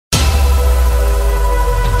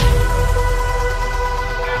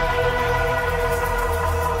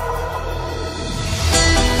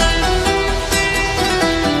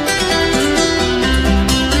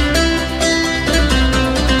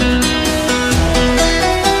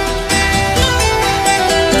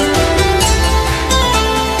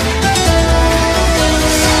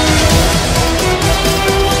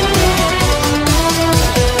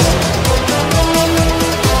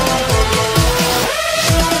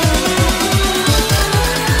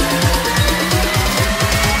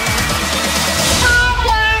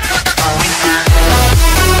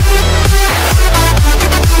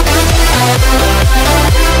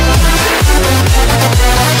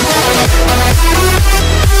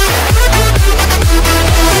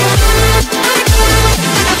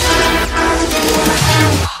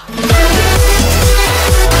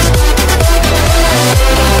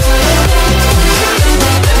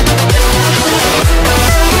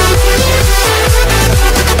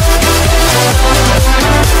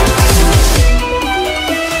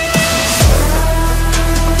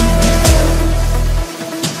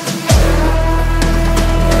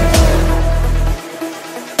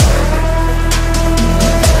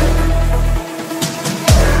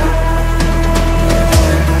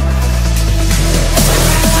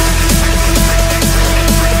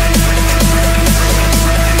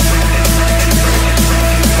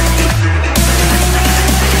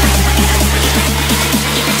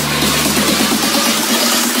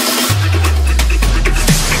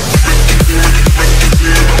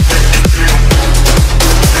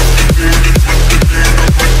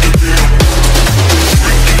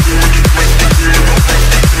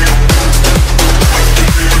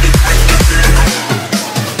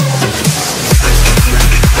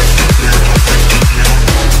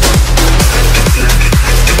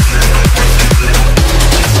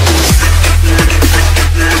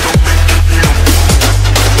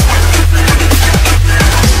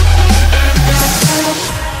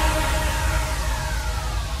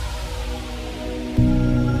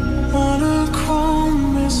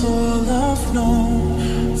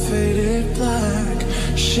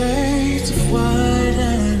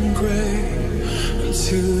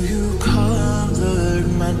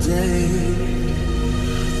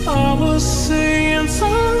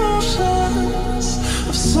oceans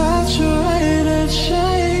of saturated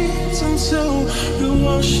shades until you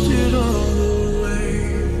washed it all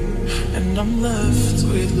away, and I'm left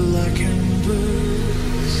with black and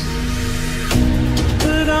blues.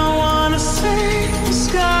 But I wanna see the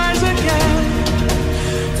skies again,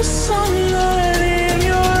 the sunlight in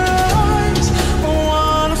your eyes. I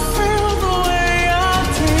wanna feel the way I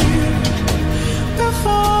did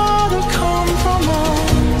before the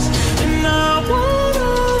compromise, and I want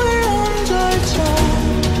all the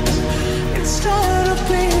undertones instead of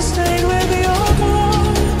being stayed with your glow,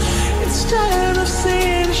 instead of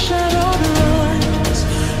seeing shadowed lines.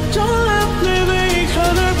 Don't let me become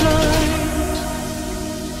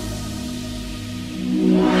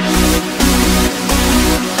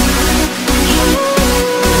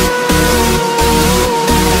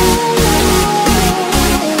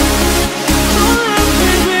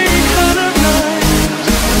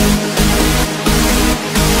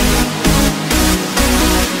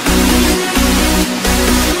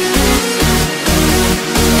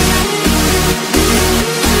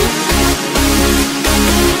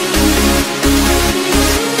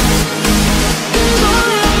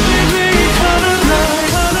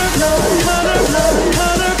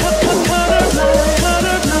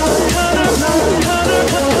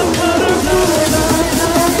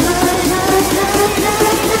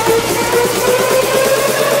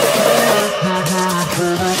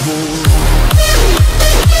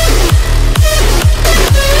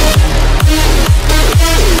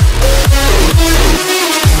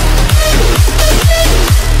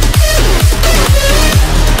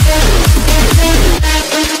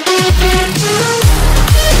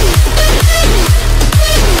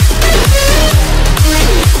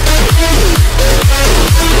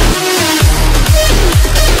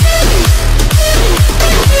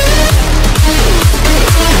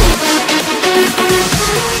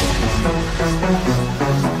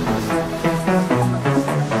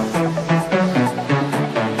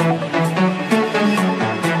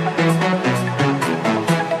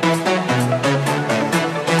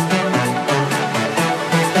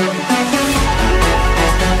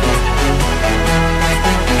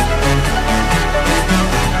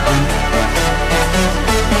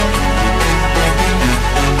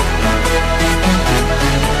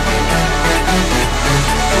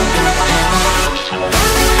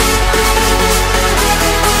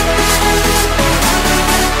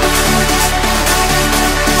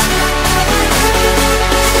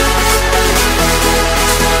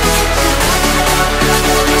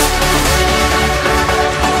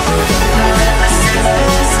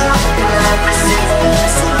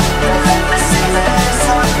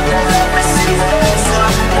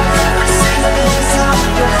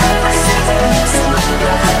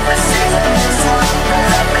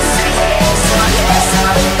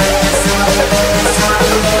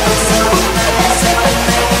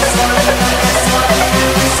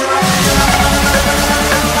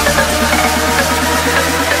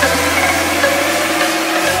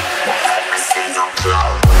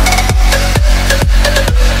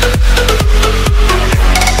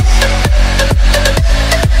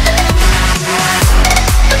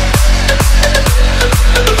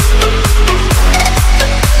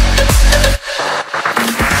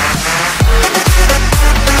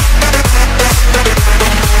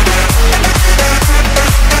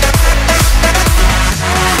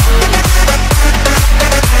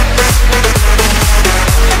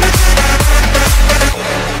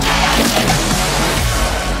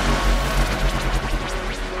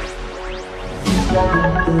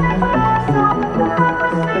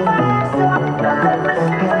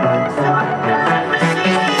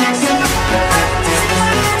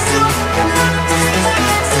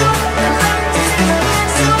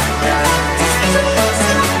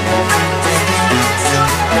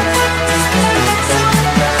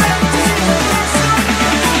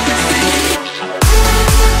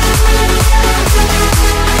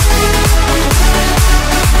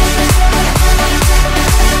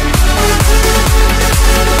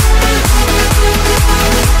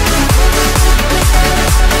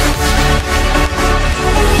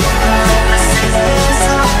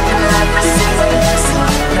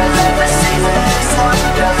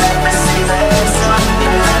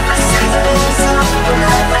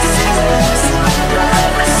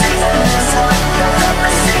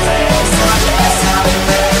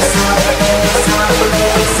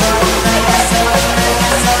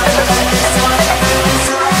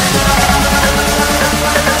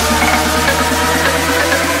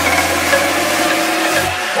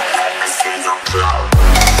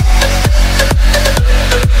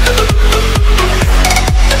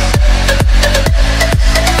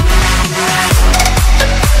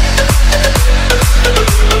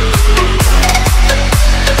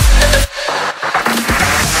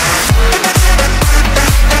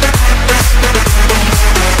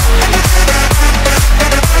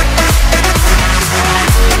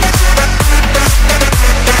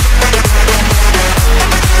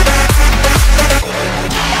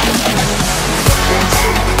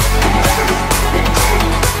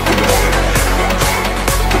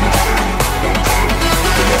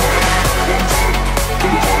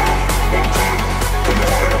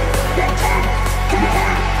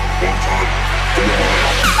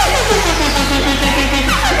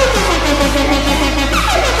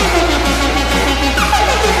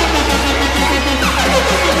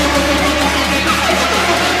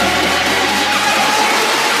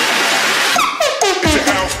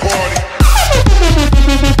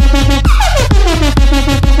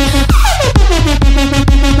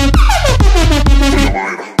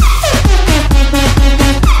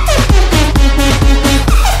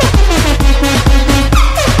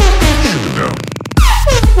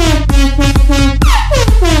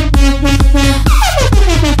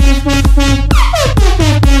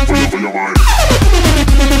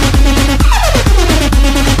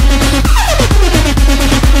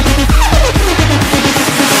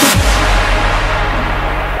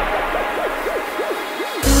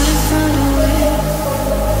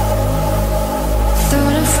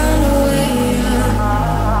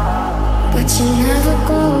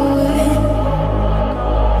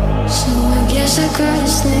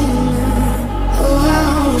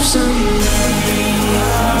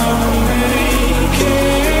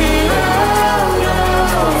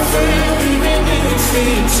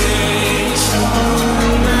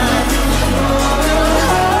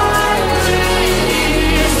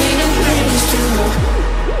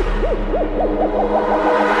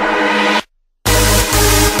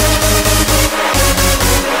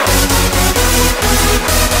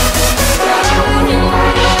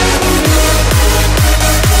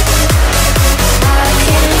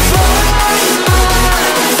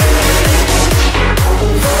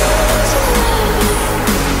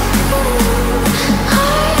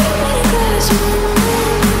Glass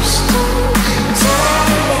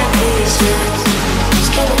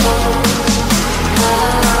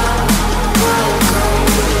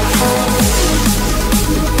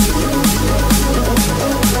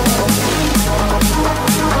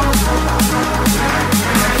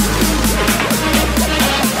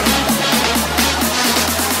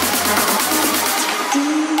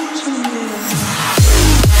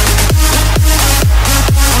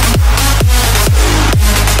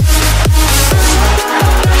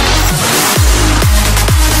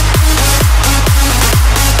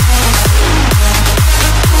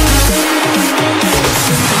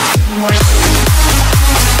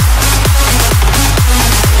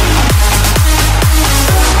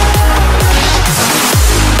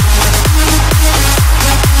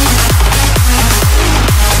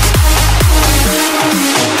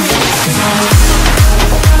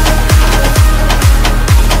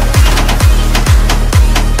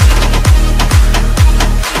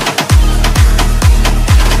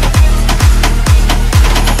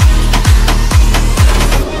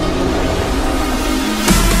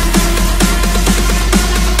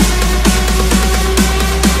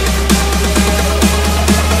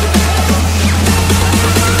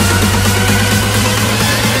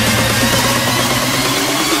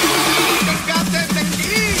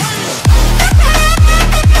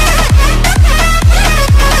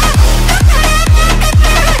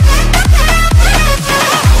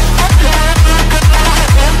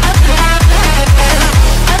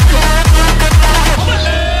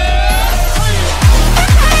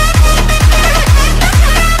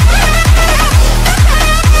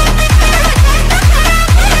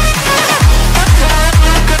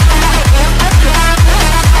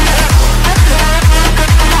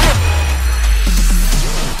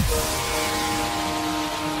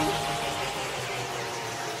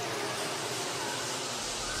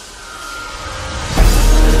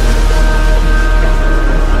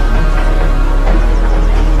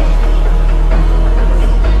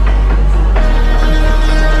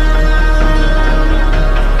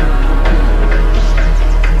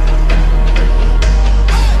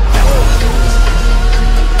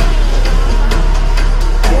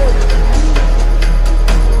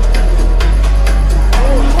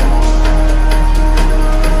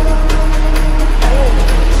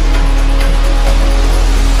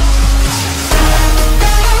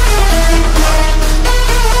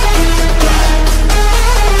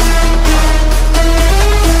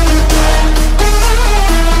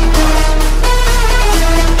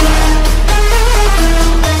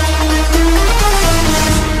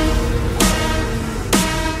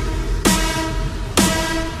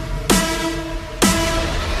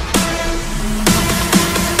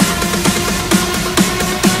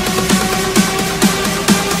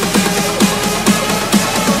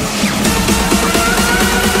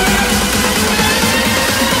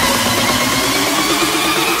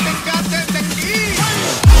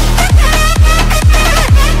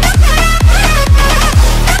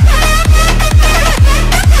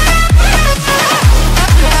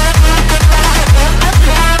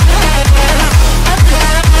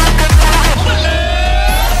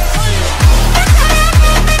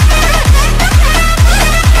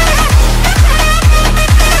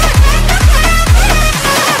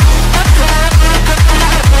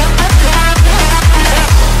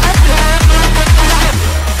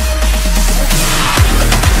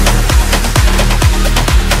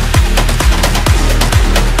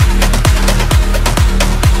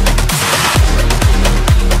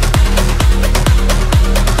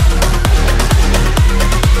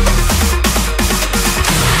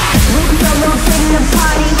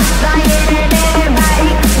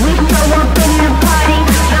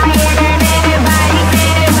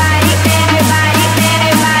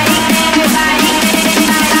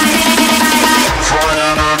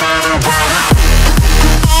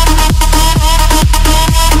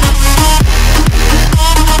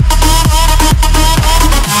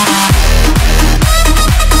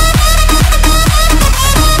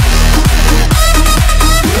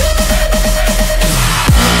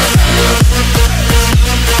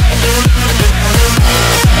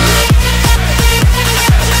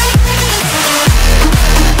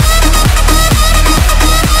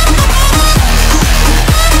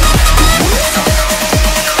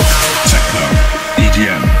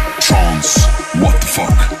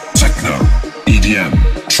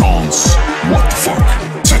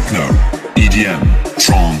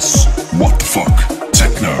trance, what the fuck?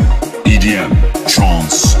 Techno, EDM,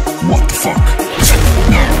 trance, what the fuck?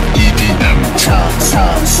 Techno, EDM, trance,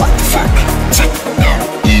 what the fuck? Techno,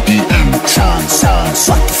 EDM, trance,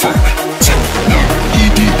 what the fuck? Techno,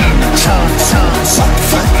 EDM, trance, what the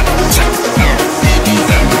fuck? Techno,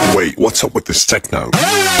 EDM. Wait, what's up with this techno?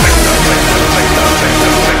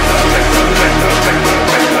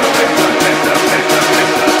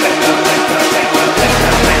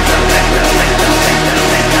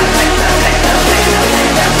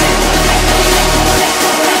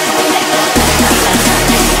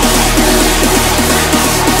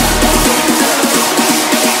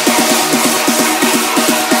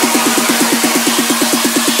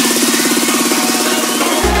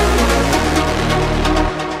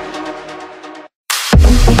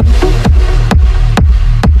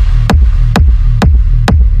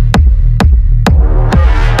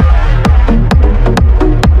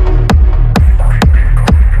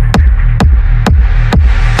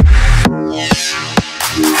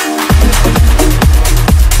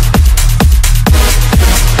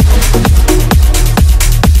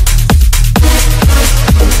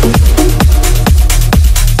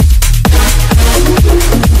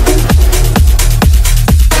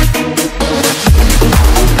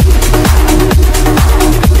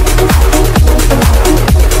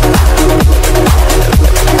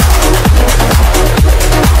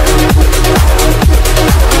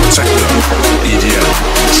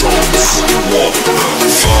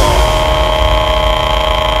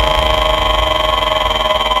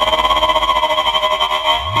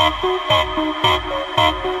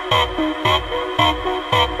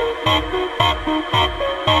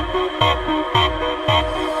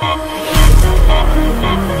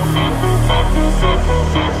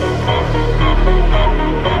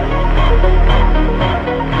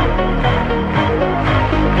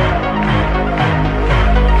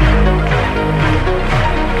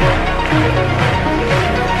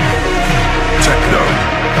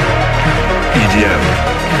 EDM,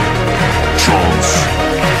 trance,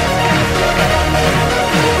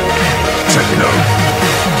 techno,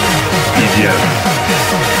 EDM,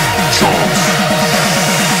 trance.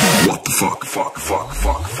 What the fuck, fuck, fuck,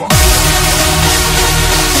 fuck, fuck.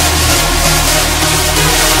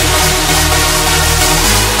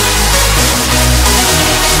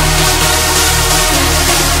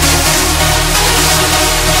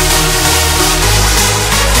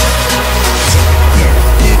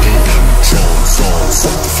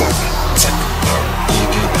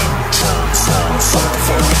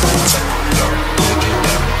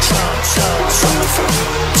 What the fuck?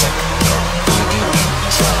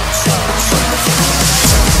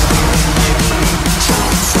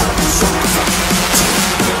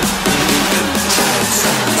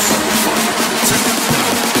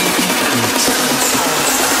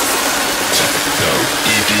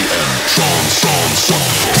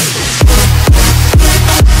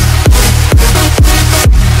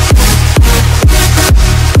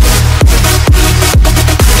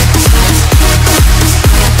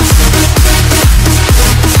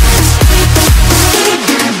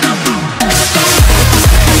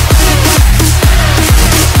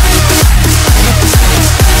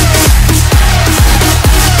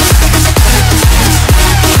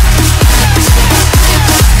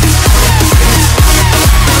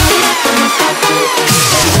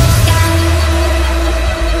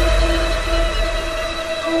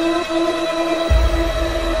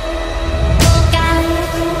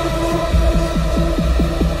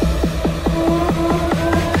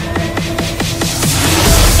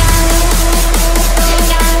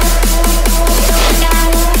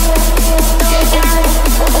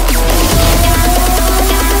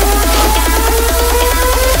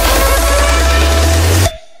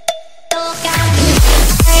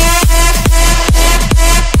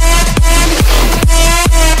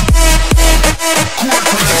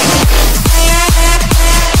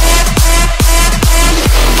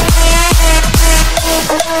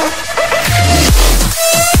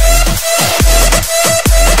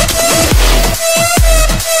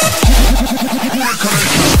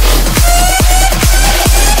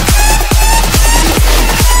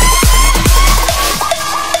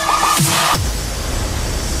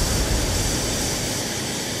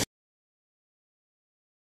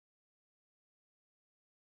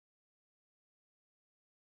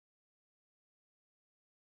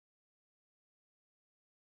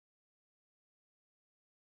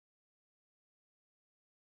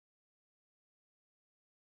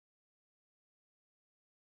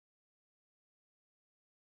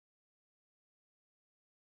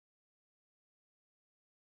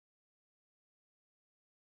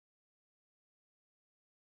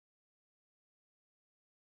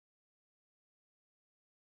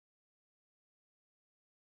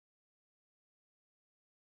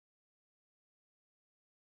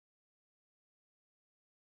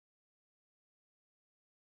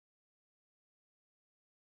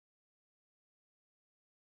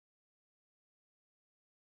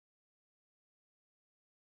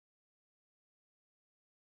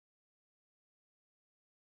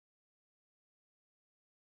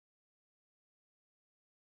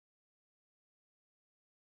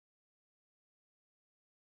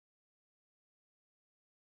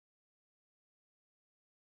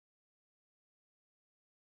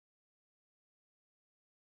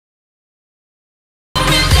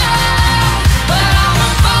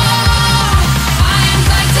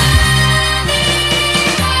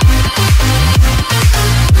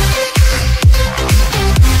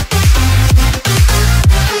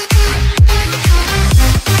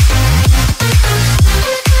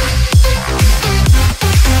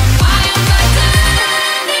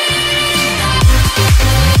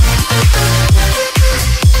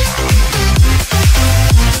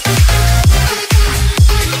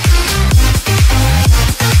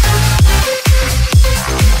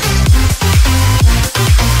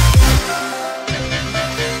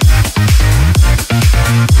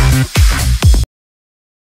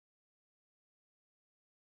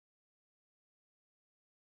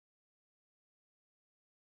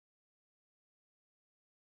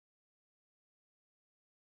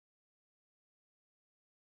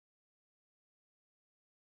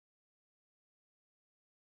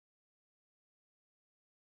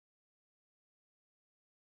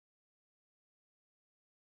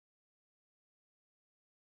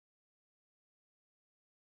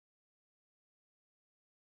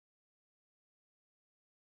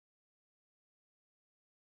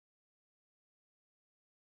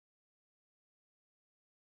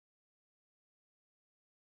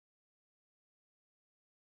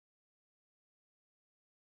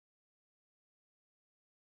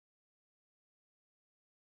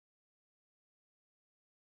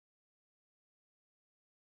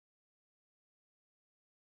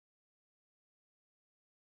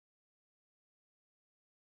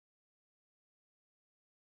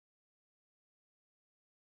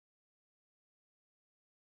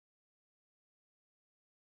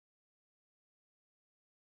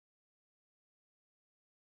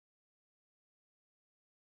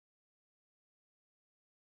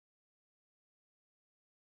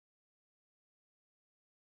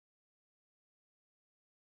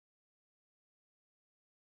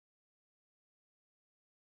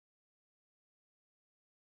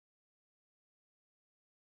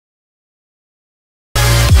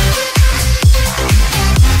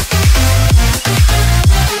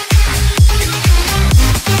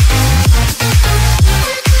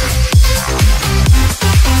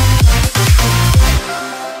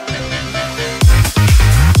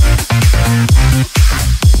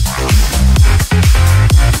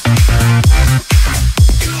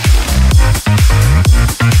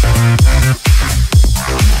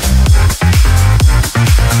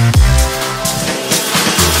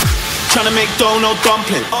 no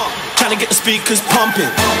dumpling. Trying to get the speakers pumping.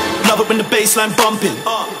 Love it when the bass line bumping.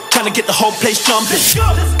 Trying to get the whole place jumping.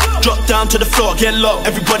 Drop down to the floor, get low.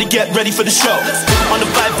 Everybody get ready for the show. On the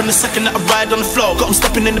vibe from the second that I ride on the floor. Got them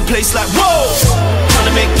stepping in the place like whoa. Trying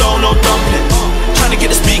to make dough, no dumpling. Trying to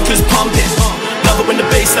get the speakers pumping. Love it when the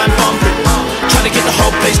bass line bumping. Trying to get the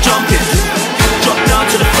whole place jumping. Drop down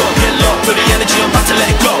to the floor, get low. Feel the energy, I'm about to let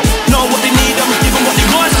it go. Know what they need, I'ma give them what they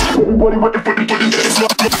want. Everybody ready for the drop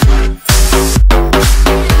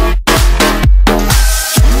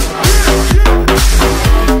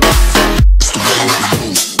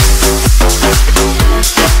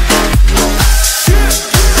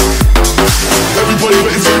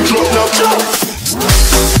now, drop.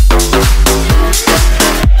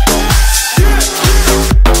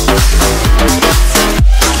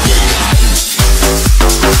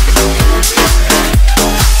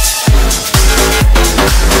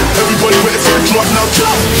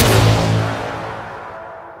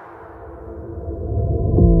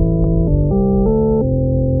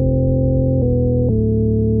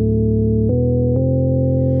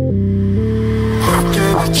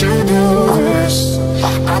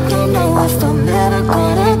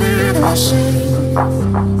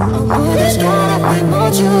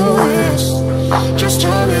 Just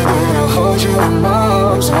tell me that I'll hold you in my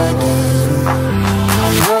arms again. I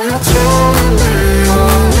know you're telling me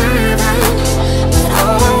you're leaving, but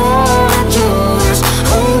all I wanna do is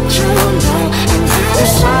hold you now and feel the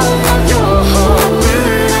sound of your heart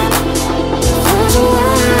beating. There's a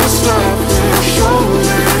way to stop this. Show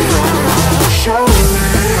me how, show me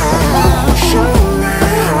how.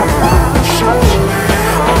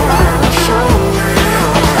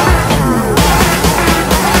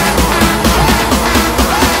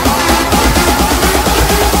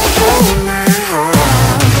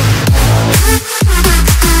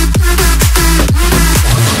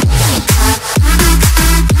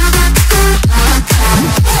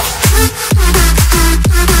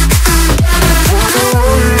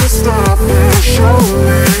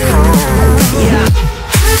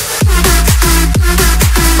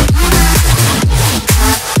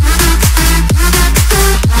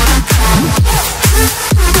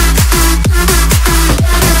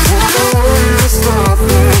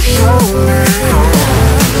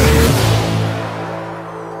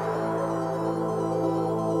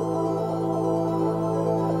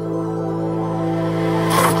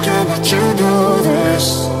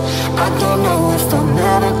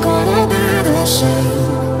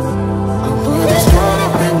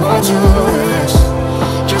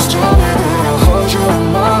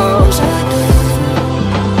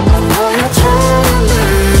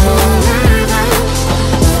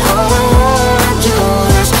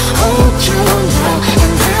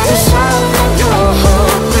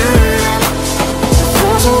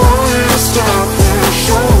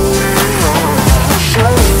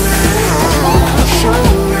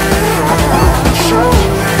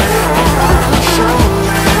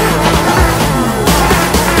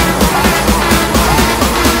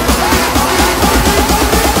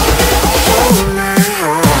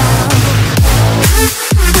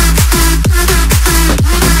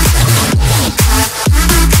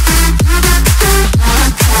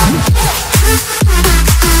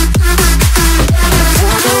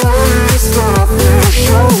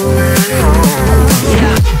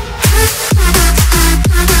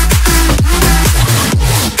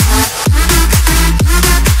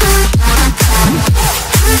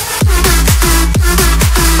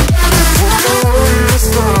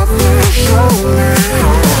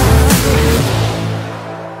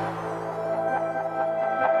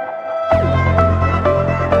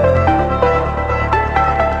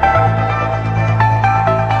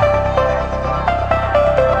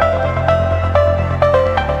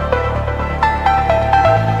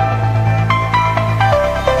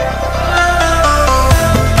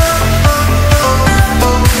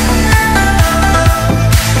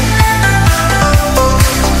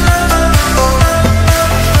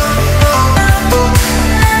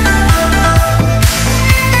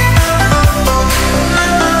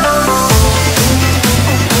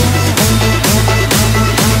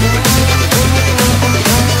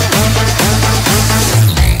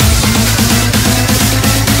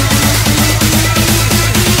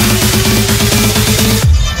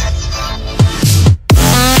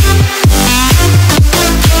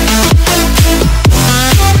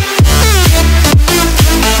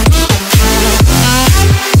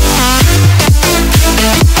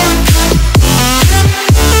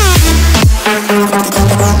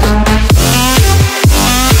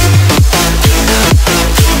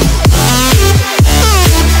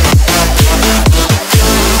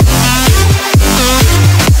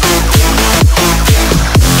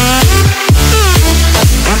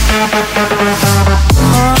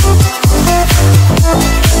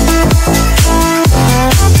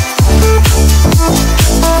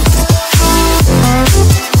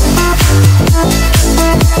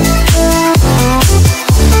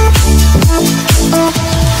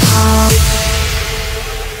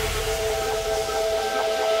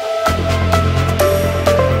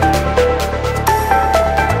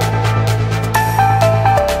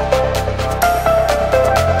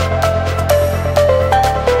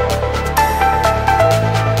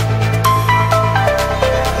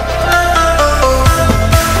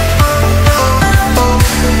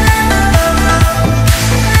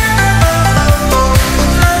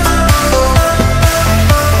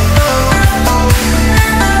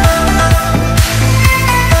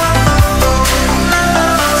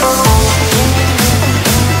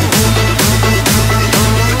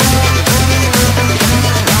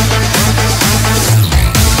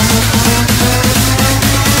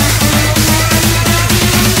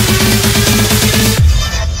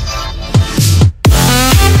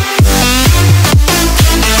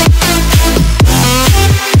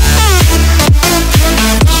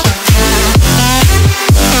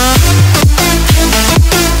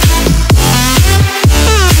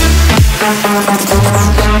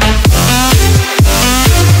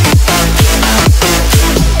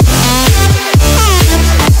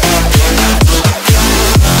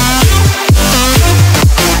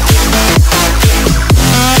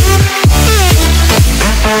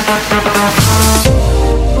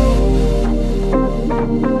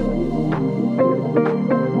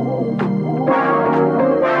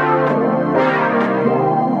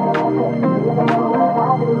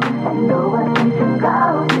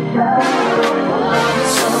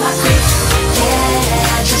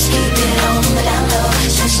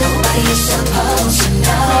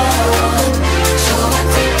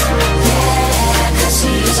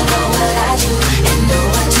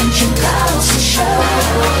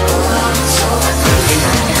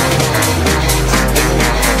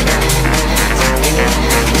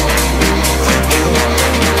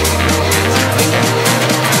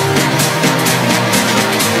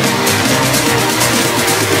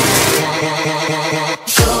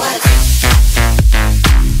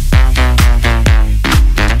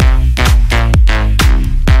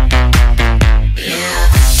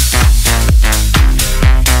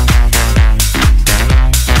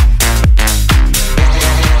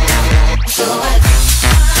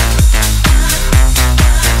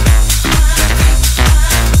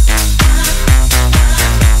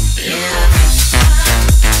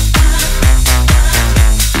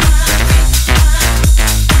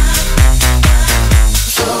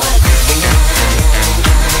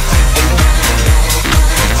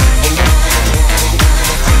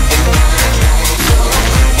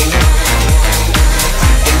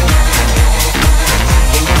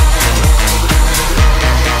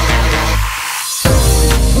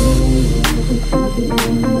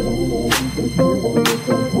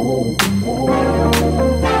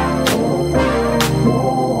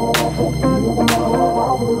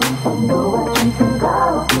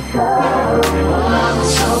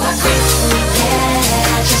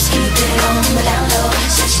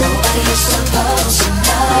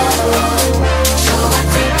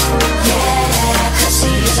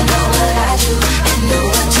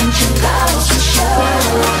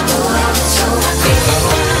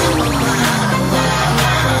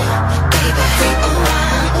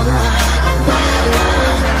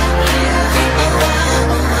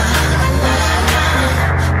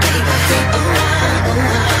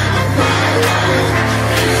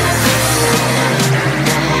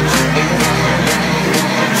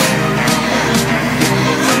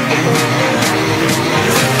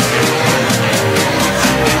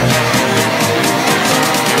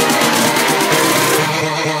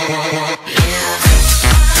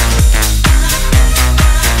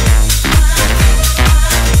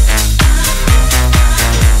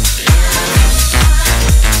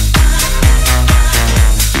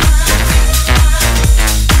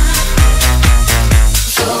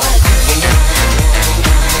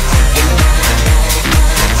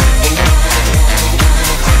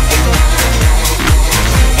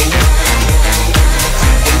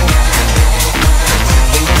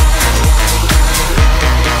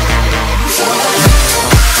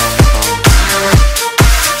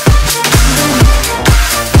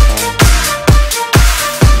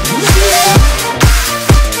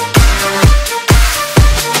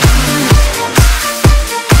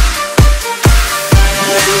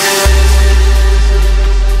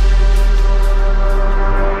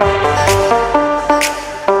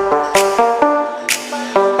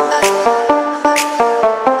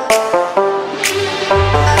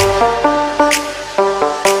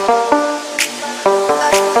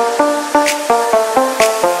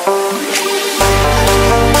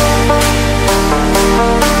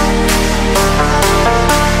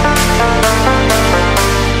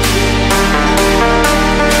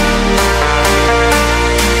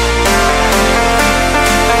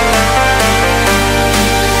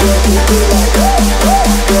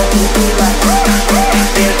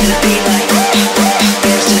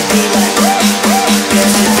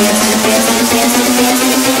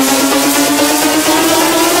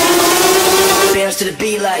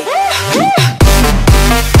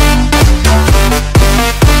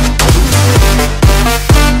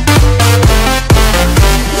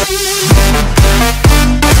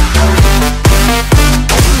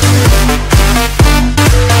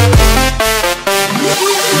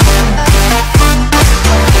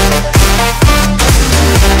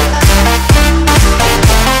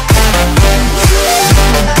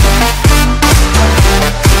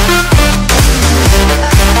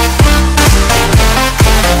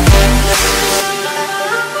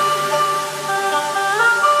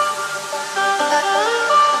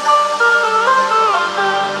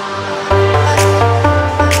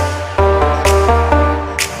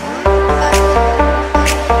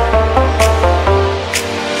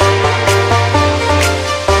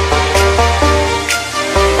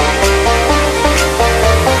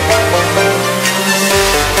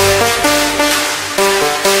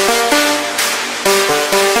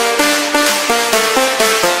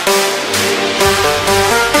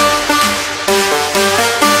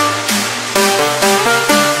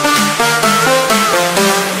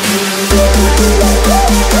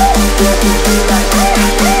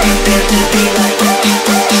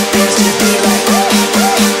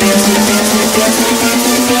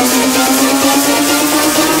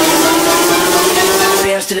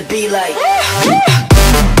 To the beat like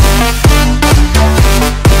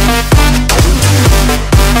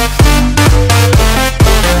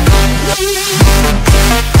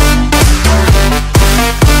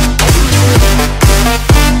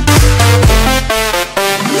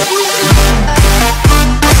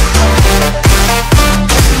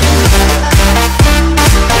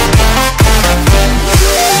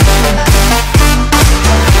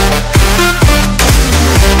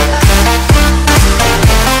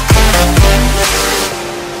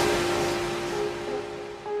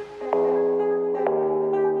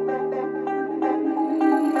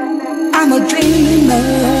I'm a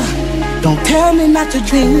dreamer. Don't tell me not to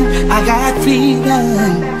dream. I got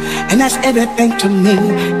freedom, and that's everything to me.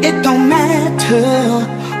 It don't matter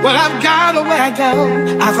what I've got or where I go.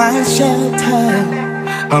 I find shelter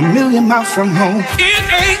 1,000,000 miles from home. It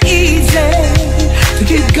ain't easy to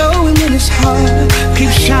keep going when it's hard.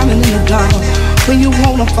 Keep shining in the dark when you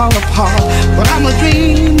wanna fall apart. But I'm a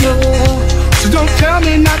dreamer, so don't tell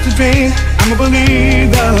me not to dream. I'm a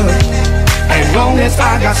believer. As long as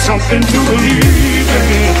I got something to believe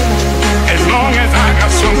in. As long as I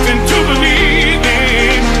got something to believe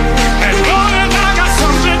in. As long as I got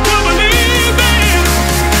something to believe in.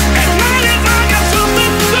 As long as I got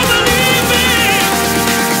something to believe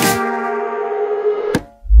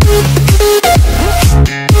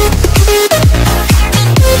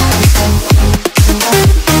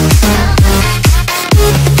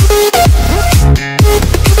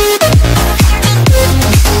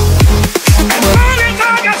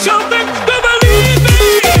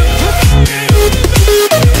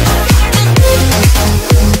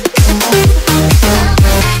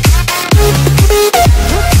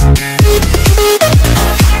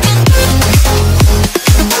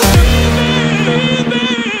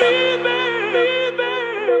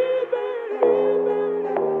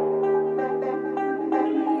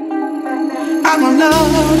I'm a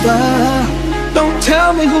lover. Don't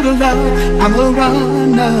tell me who to love. I'm a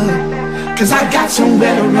runner, 'cause I got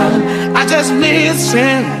somewhere to run. I just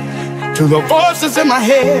listen to the voices in my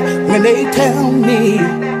head when they tell me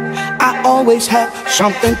I always have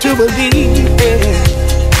something to believe in.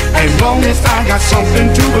 As long as I got something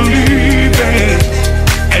to believe in.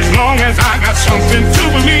 As long as I got something to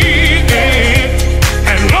believe in.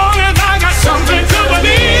 As long as I got something to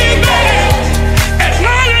believe in. As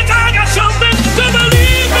long as I got something to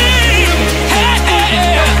believe in. Hey, hey,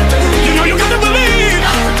 hey. You know you got to believe.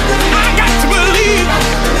 I got to believe.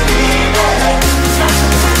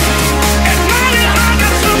 As long as I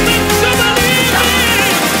got something to believe in.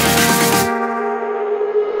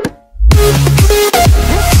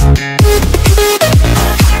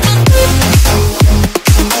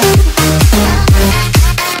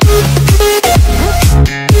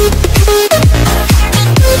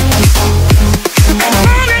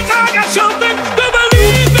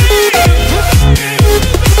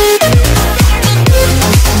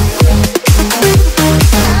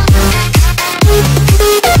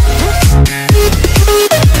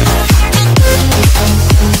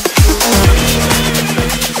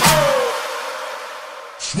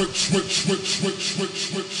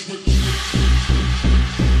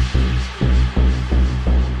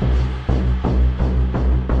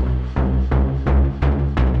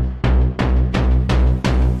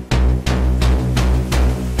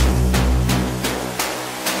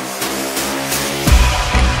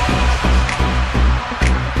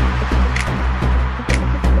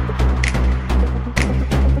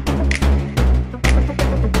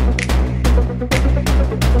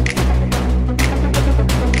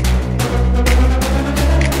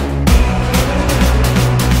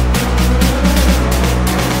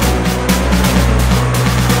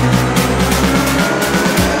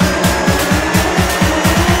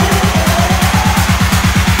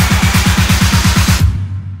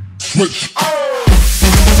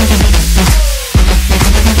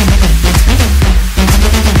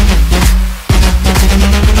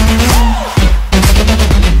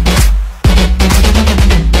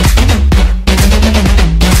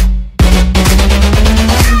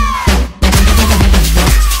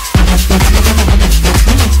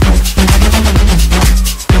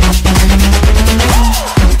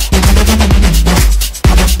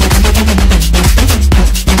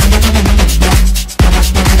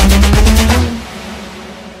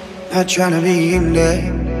 Not tryna be in there,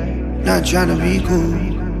 not tryna be cool,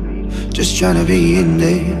 just tryna be in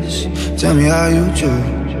this. Tell me how you do.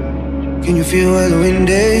 Can you feel where the wind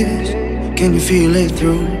is? Can you feel it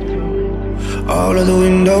through all of the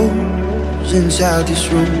windows inside this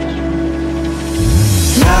room.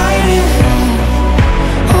 Light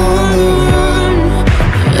on the run,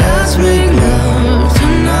 let's make love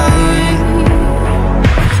tonight.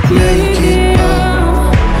 Make it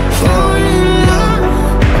up, fall in love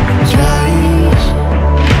twice.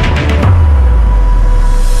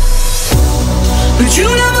 But you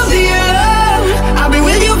never be alone. I'll be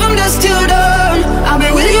with you from dusk till dawn. I'll be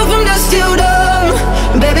with you from dusk till dawn.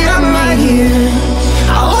 Baby, I'm right here.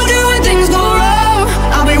 I'll hold you when things go wrong.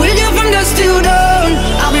 I'll be with you from dusk till dawn.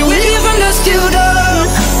 I'll be with you from dusk till dawn.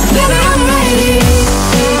 Baby, I'm right here.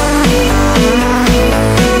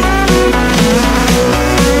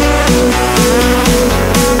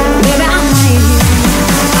 Baby, I'm right here.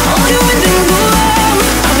 I'll hold you when things go wrong.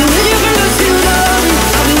 I'll be with you from dusk till dawn.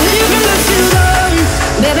 I'll be with you from dusk till dawn.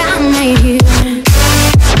 Baby, I'm right here.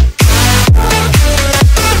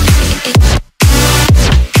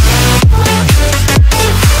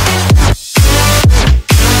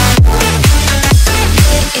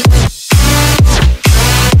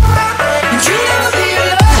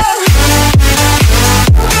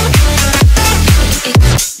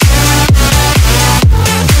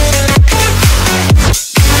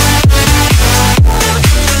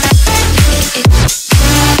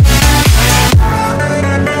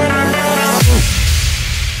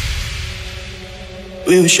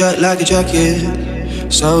 We were shot like a jacket,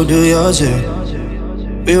 so do yours too.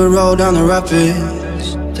 We would roll down the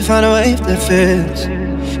rapids to find a wave that fits.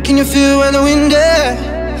 Can you feel where the wind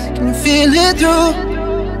is? Can you feel it through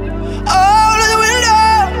all of the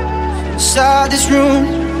windows inside this room?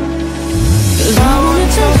 'Cause I wanna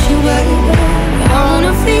touch you, baby. I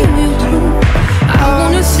wanna feel you too. I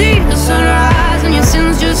wanna see the sunrise and your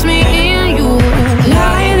sins just me